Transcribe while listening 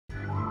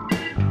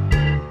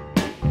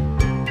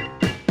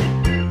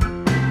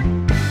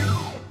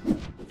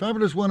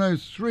Fabulous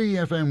 103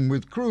 FM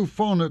with Crew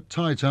Fon at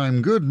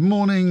TIME. Good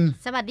morning.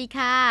 สวัสดี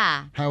ค่ะ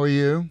How are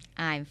you?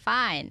 I'm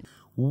fine.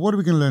 What are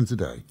we going to learn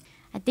today?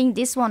 I think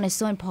this one is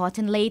so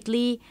important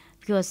lately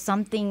because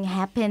something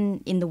happened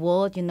in the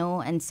world,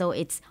 and so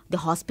it's the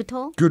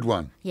hospital. Good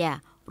one. Yeah,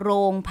 โร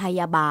งพ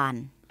ยาบาล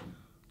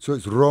So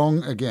it's wrong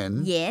again?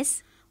 Yes.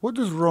 What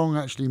does wrong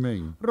actually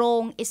mean? โร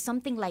ง is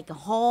something like a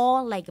hall,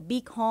 like a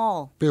big hall.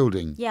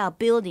 Building? Yeah,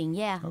 building,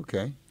 yeah.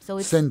 Okay. So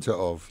it's Center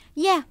of?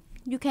 Yeah,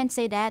 you can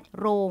say that.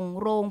 โ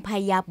รงพ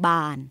ยาบ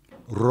าล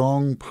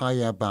Wrong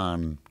payaban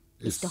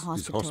is the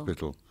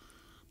hospital.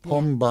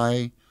 Pom by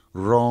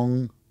wrong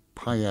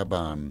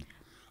payaban.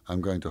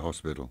 I'm going to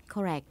hospital.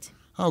 Correct.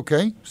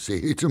 Okay. See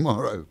you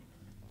tomorrow.